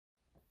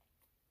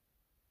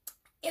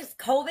Is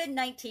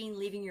COVID-19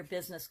 leaving your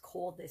business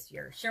cold this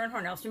year? Sharon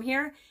Hornelstrom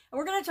here, and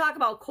we're going to talk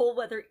about cold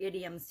weather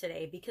idioms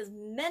today because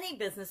many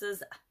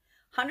businesses,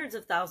 hundreds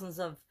of thousands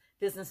of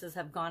businesses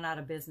have gone out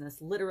of business,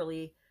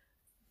 literally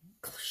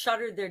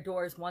shuttered their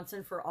doors once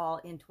and for all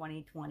in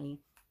 2020.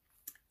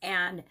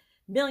 And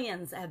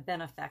millions have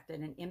been affected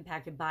and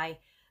impacted by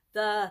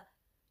the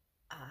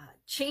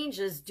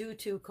changes due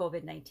to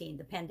COVID-19,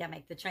 the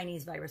pandemic, the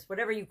Chinese virus,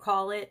 whatever you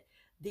call it,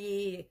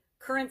 the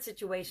current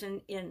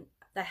situation in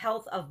the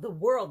health of the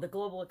world, the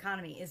global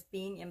economy is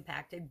being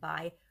impacted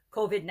by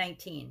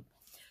COVID-19.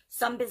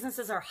 Some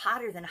businesses are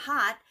hotter than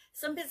hot.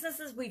 Some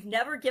businesses we've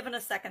never given a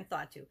second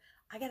thought to.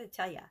 I got to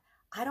tell you,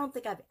 I don't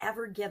think I've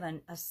ever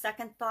given a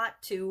second thought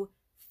to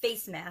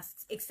face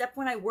masks, except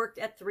when I worked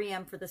at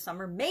 3M for the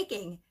summer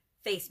making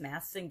face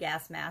masks and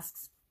gas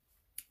masks.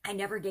 I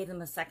never gave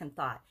them a second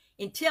thought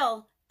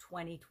until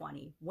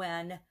 2020,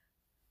 when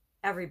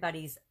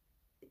everybody's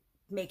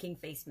making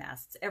face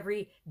masks.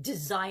 Every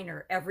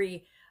designer,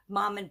 every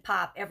mom and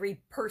pop,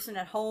 every person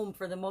at home,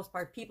 for the most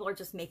part, people are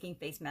just making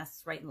face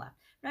masks right and left.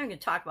 I'm not even going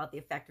to talk about the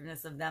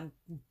effectiveness of them,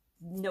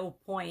 no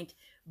point.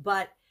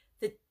 But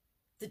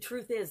the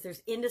truth is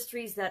there's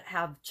industries that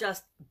have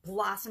just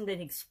blossomed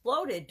and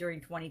exploded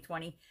during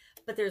 2020,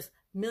 but there's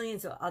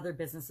millions of other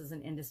businesses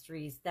and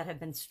industries that have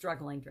been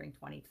struggling during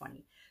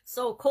 2020.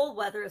 So cold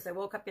weather, as I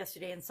woke up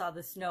yesterday and saw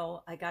the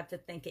snow, I got to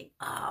thinking,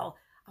 oh,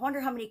 I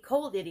wonder how many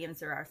cold idioms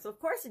there are. So of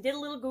course I did a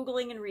little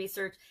Googling and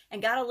research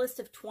and got a list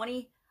of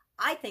 20,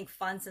 I think,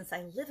 fun, since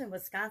I live in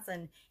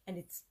Wisconsin and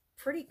it's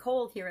pretty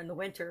cold here in the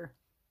winter.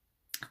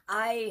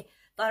 I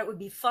thought it would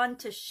be fun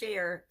to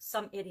share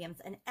some idioms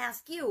and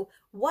ask you,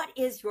 what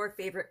is your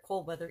favorite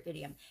cold weather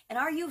idiom? And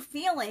are you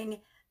feeling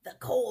the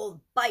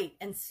cold bite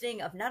and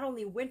sting of not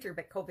only winter,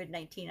 but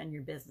COVID-19 on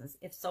your business?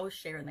 If so,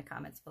 share in the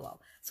comments below.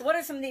 So what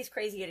are some of these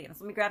crazy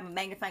idioms? Let me grab a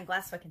magnifying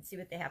glass so I can see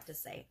what they have to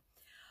say.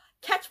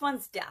 Catch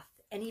one's death.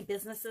 Any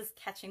businesses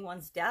catching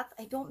one's death?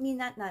 I don't mean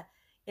that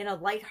in a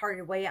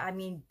lighthearted way. I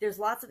mean, there's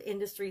lots of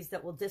industries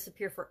that will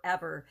disappear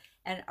forever,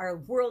 and our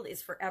world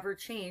is forever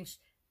changed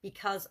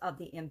because of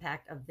the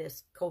impact of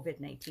this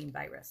COVID-19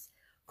 virus.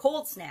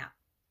 Cold snap.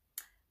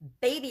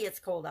 Baby, it's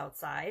cold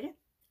outside.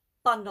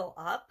 Bundle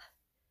up.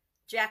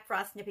 Jack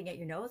Frost nipping at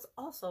your nose,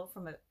 also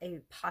from a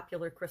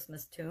popular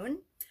Christmas tune.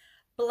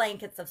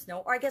 Blankets of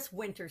snow, or I guess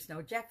winter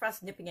snow. Jack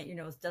Frost nipping at your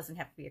nose doesn't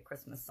have to be a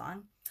Christmas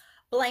song.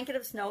 Blanket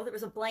of snow. There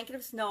was a blanket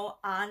of snow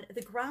on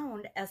the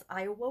ground as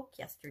I awoke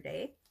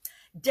yesterday.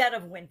 Dead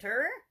of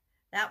winter.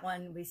 That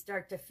one we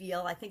start to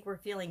feel. I think we're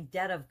feeling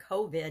dead of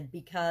COVID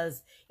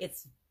because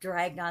it's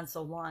dragged on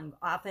so long.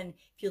 Often,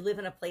 if you live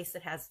in a place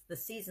that has the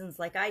seasons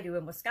like I do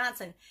in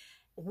Wisconsin,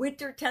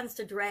 winter tends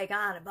to drag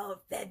on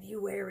about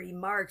February,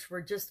 March.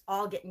 We're just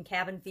all getting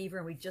cabin fever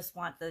and we just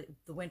want the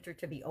winter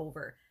to be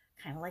over.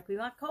 Kind of like we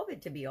want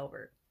COVID to be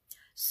over.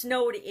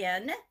 Snowed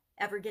in.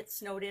 Ever get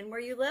snowed in where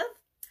you live?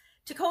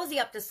 To cozy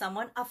up to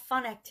someone, a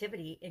fun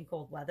activity in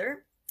cold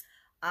weather.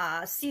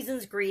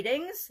 Season's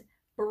greetings.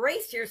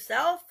 Brace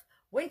yourself.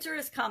 Winter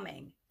is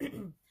coming.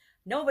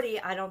 Nobody,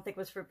 I don't think,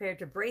 was prepared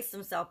to brace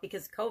themselves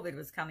because COVID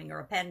was coming or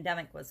a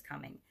pandemic was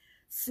coming.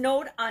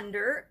 Snowed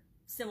under,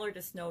 similar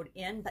to snowed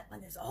in, but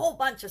when there's a whole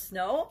bunch of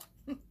snow,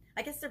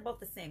 I guess they're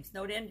both the same.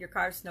 Snowed in, your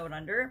car's snowed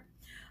under.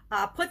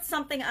 Put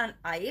something on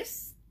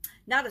ice.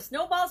 Not a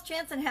snowball's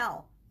chance in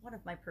hell. One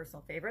of my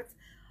personal favorites.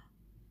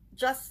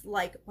 Just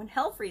like when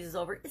hell freezes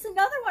over is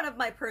another one of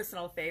my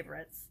personal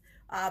favorites.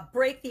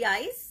 Break the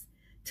ice.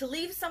 To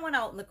leave someone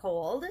out in the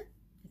cold.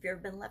 If you've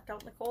ever been left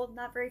out in the cold,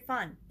 not very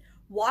fun.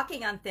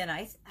 Walking on thin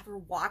ice. Ever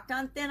walked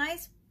on thin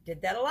ice?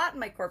 Did that a lot in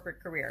my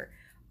corporate career.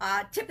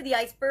 Tip of the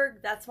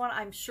iceberg. That's one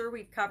I'm sure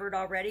we've covered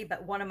already,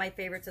 but one of my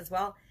favorites as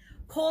well.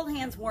 Cold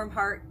hands, warm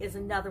heart is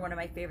another one of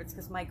my favorites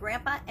because my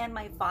grandpa and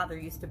my father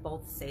used to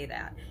both say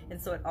that.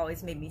 And so it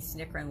always made me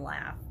snicker and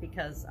laugh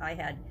because I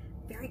had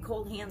very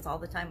cold hands all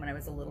the time when I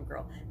was a little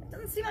girl. It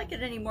doesn't seem like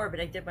it anymore, but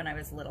I did when I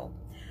was little.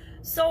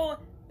 So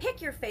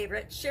pick your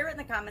favorite, share it in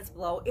the comments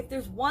below. If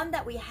there's one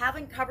that we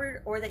haven't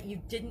covered or that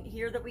you didn't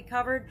hear that we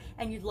covered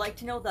and you'd like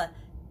to know the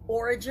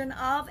origin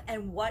of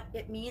and what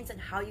it means and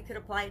how you could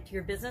apply it to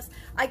your business,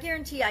 I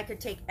guarantee I could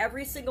take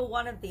every single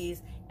one of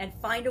these and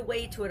find a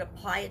way to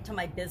apply it to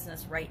my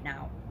business right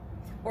now,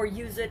 or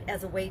use it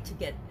as a way to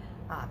get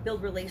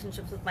build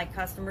relationships with my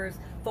customers,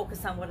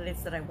 focus on what it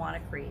is that I want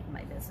to create in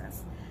my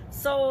business.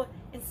 So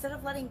instead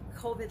of letting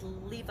COVID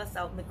leave us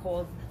out in the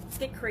cold, let's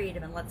get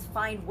creative and let's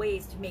find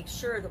ways to make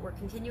sure that we're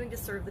continuing to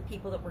serve the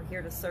people that we're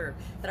here to serve,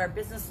 that our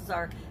businesses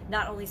are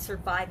not only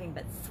surviving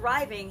but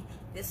thriving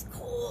this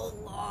cold,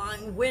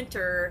 long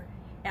winter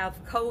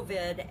of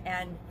COVID.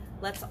 And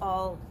let's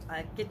all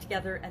get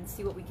together and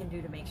see what we can do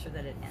to make sure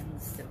that it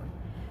ends soon.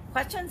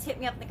 Questions?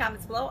 Hit me up in the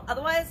comments below.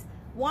 Otherwise,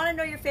 want to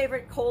know your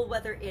favorite cold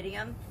weather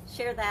idiom?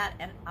 Share that,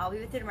 and I'll be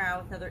with you tomorrow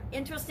with another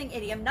interesting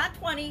idiom. Not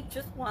 20,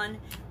 just one.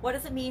 What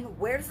does it mean?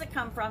 Where does it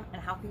come from?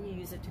 And how can you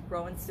use it to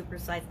grow and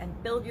supersize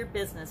and build your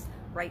business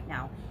right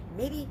now?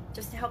 Maybe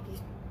just to help you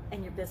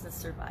and your business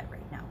survive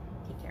right now.